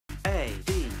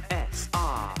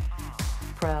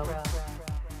Pro.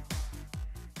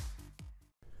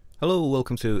 Hello,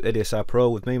 welcome to ADSR Pro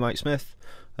with me, Mike Smith.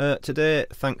 Today,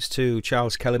 thanks to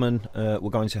Charles Kellyman, we're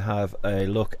going to have a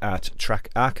look at Track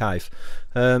Archive.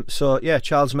 So yeah,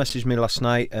 Charles messaged me last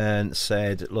night and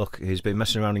said, look, he's been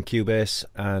messing around in Cubase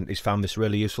and he's found this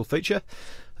really useful feature.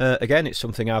 Again, it's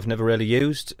something I've never really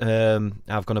used.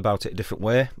 I've gone about it a different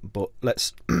way, but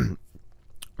let's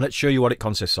show you what it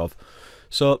consists of.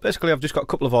 So basically, I've just got a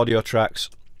couple of audio tracks,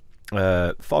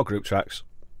 4 group tracks,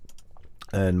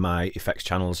 and my effects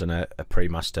channels and a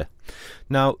pre-master.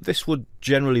 Now this would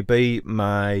generally be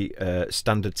my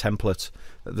standard template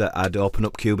that I'd open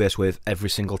up Cubase with every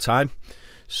single time.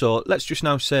 So let's just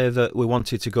now say that we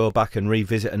wanted to go back and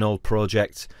revisit an old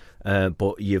project,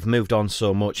 but you've moved on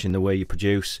so much in the way you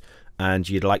produce and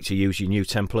you'd like to use your new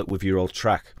template with your old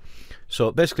track. So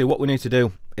basically what we need to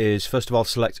do is first of all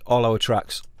select all our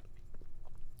tracks.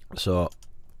 So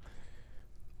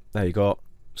there you go,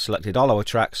 selected all our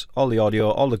tracks, all the audio,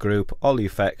 all the group, all the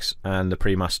effects and the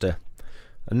pre-master.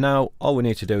 And now all we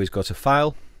need to do is go to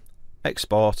File,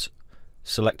 Export,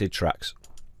 Selected Tracks,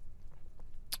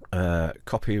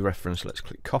 copy reference, let's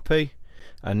click copy,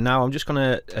 and now I'm just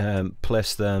going to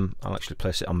place them. I'll actually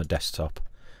place it on my desktop.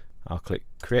 I'll click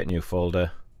create new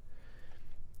folder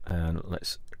and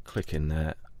let's click in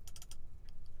there,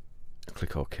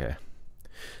 click OK.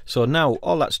 So now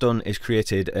all that's done is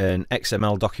created an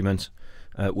XML document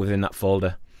within that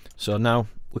folder. So now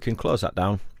we can close that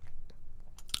down.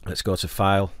 Let's go to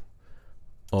File,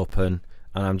 Open,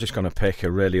 and I'm just going to pick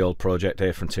a really old project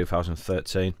here from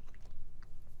 2013.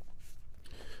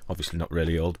 Obviously not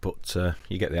really old, but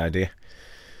you get the idea.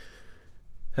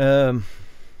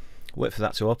 Wait for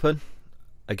that to open.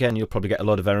 Again, you'll probably get a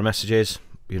load of error messages,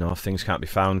 you know, things can't be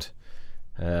found.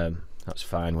 That's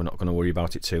fine, we're not going to worry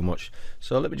about it too much.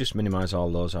 So let me just minimize all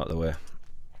those out of the way.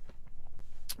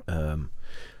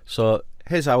 So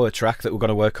here's our track that we're going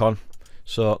to work on.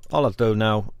 So all I'll do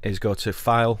now is go to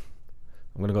File,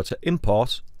 I'm going to go to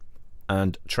Import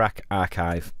and Track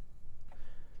Archive.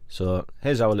 So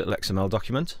here's our little XML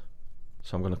document.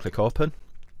 So I'm going to click Open.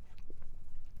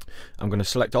 I'm going to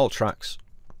select all tracks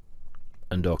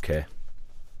and OK.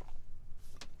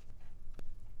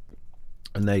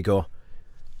 And there you go.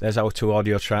 There's our 2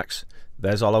 audio tracks,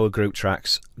 there's all our group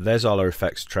tracks, there's all our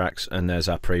effects tracks, and there's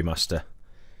our pre-master.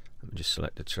 Let me just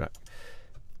select the track.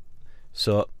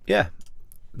 So yeah,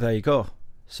 there you go,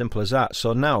 simple as that.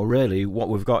 So now really what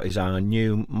we've got is our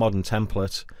new modern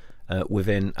template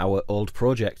within our old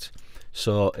project.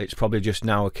 So it's probably just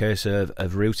now a case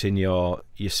of routing your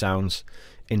sounds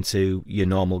into your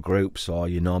normal groups or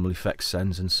your normal effects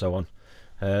sends and so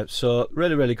on. So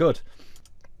really good.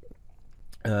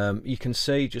 You can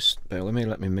see, just bear with me,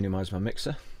 let me minimize my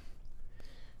mixer.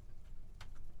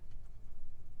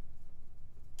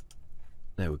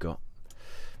 There we go.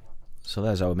 So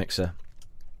there's our mixer.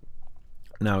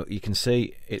 Now you can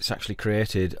see it's actually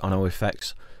created on our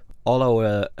effects. All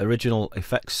our original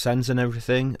effects sends and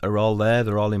everything are all there,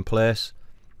 they're all in place.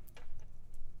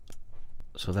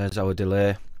 So there's our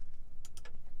delay,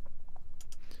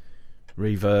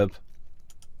 reverb.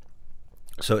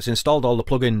 So it's installed all the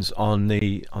plugins on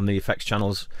the effects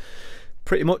channels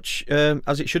pretty much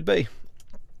as it should be.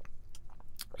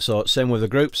 So same with the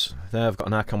groups. There I've got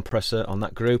an R compressor on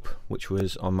that group, which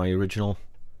was on my original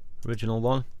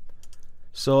one.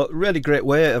 So really great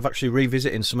way of actually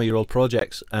revisiting some of your old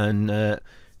projects and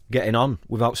getting on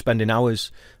without spending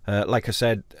hours. Like I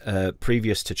said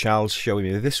previous to Charles showing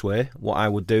me this way, what I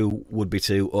would do would be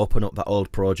to open up that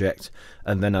old project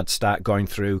and then I'd start going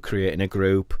through creating a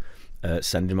group,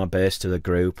 sending my bass to the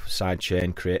group,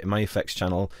 sidechain, creating my effects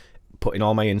channel, putting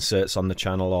all my inserts on the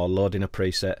channel or loading a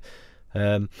preset.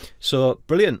 So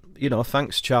brilliant, you know,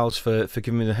 thanks Charles for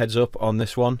giving me the heads up on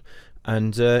this one.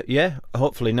 And yeah,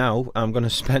 hopefully now I'm going to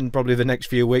spend probably the next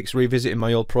few weeks revisiting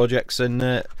my old projects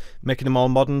and making them all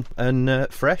modern and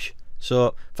fresh.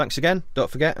 So thanks again, don't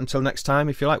forget, until next time,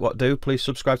 if you like what I do, please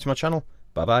subscribe to my channel.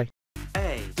 Bye bye.